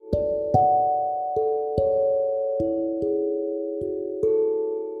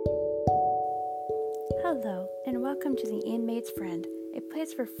Welcome to the Inmate's Friend, a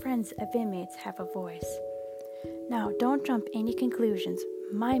place where friends of inmates have a voice. Now, don't jump any conclusions.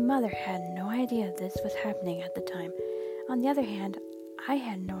 My mother had no idea this was happening at the time. On the other hand, I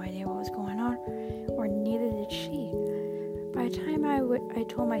had no idea what was going on, or neither did she. By the time I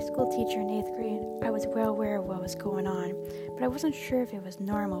told my school teacher in 8th grade, I was well aware of what was going on, but I wasn't sure if it was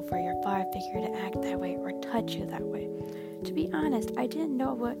normal for your father figure to act that way or touch you that way. To be honest, I didn't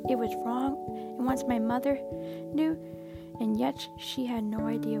know what it was wrong, and once my mother knew, and yet she had no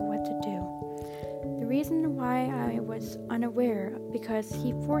idea what to do. The reason why I was unaware, because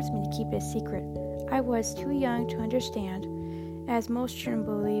he forced me to keep it a secret. I was too young to understand, as most children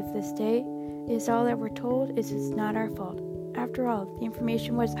believe this day, is all that we're told is it's not our fault. After all, the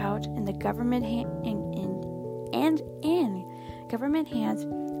information was out in the government in government hands.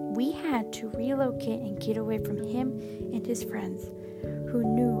 We had to relocate and get away from him and his friends, who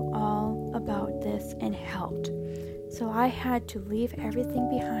knew all about this and helped. So I had to leave everything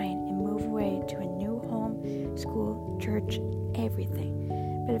behind and move away to a new home, school, church, everything.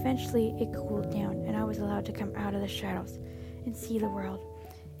 But eventually it cooled down and I was allowed to come out of the shadows and see the world.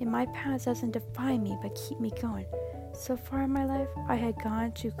 And my past doesn't define me but keep me going. So far in my life, I had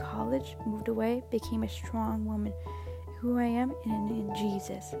gone to college, moved away, became a strong woman, who I am in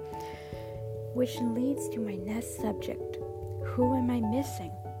Jesus. Which leads to my next subject. Who am I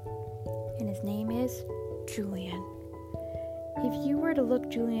missing? And his name is Julian. If you were to look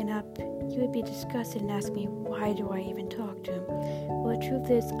Julian up, you would be disgusted and ask me, why do I even talk to him? Well, the truth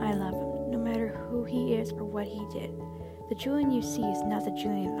is, I love him, no matter who he is or what he did. The Julian you see is not the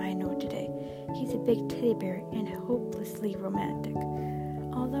Julian I know today. He's a big teddy bear and hopelessly romantic.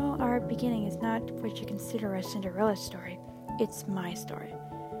 Although our beginning is not what you consider a Cinderella story, it's my story.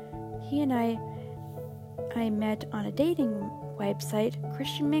 He and I met on a dating website,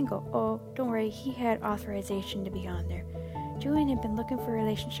 Christian Mingle. Oh, don't worry, he had authorization to be on there. Julian had been looking for a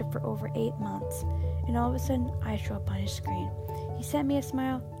relationship for over 8 months, and all of a sudden, I show up on his screen. He sent me a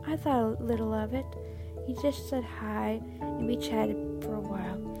smile. I thought a little of it. He just said hi, and we chatted for a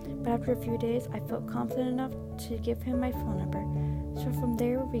while. But after a few days, I felt confident enough to give him my phone number. So from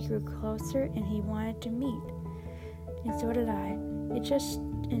there, we grew closer, and he wanted to meet. And so did I.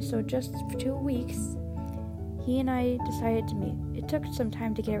 So just for 2 weeks, he and I decided to meet. It took some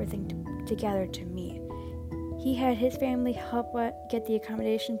time to get everything together to meet. He had his family help get the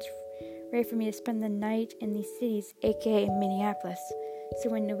accommodations ready for me to spend the night in these cities, aka Minneapolis. So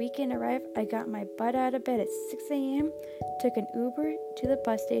when the weekend arrived, I got my butt out of bed at 6 a.m., took an Uber to the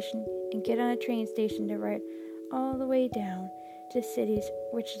bus station, and get on a train station to ride all the way down to cities,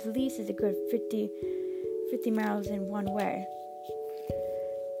 which at least is a good 50 miles in one way.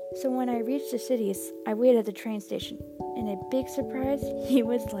 So when I reached the cities, I waited at the train station, and a big surprise, he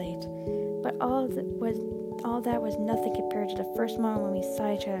was late. But all that was nothing compared to the first moment when we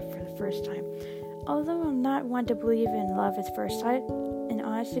saw each other for the first time. Although I'm not one to believe in love at first sight, and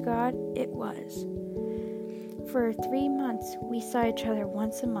honest to God, it was. For 3 months, we saw each other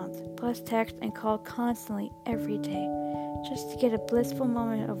once a month, plus text and call constantly every day, just to get a blissful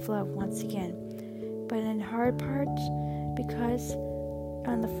moment of love once again. But in hard parts, because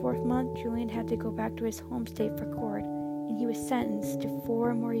on the 4th month, Julian had to go back to his home state for court, and he was sentenced to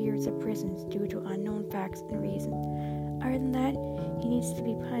 4 more years of prison due to unknown facts and reasons. Other than that, he needs to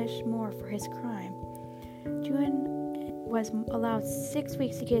be punished more for his crime. Julian was allowed 6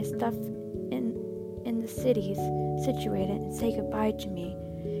 weeks to get his stuff in the cities situated and say goodbye to me.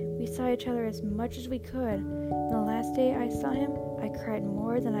 We saw each other as much as we could. And the last day I saw him, I cried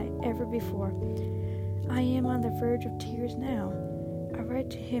more than I ever before. I am on the verge of tears now. I write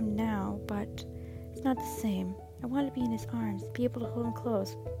to him now, but it's not the same. I want to be in his arms, be able to hold him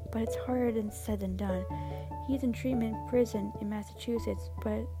close, but it's harder than said than done. He's in treatment prison in Massachusetts,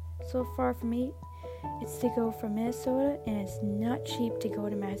 but so far from me, it's to go from Minnesota, and it's not cheap to go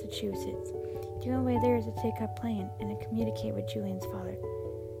to Massachusetts. The only way there is to take a plane and to communicate with Julian's father.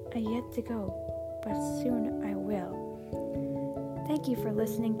 I yet to go, but soon I will. Thank you for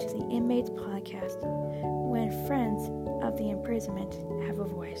listening to the Inmates Podcast, when friends of the imprisonment have a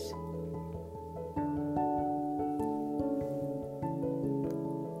voice.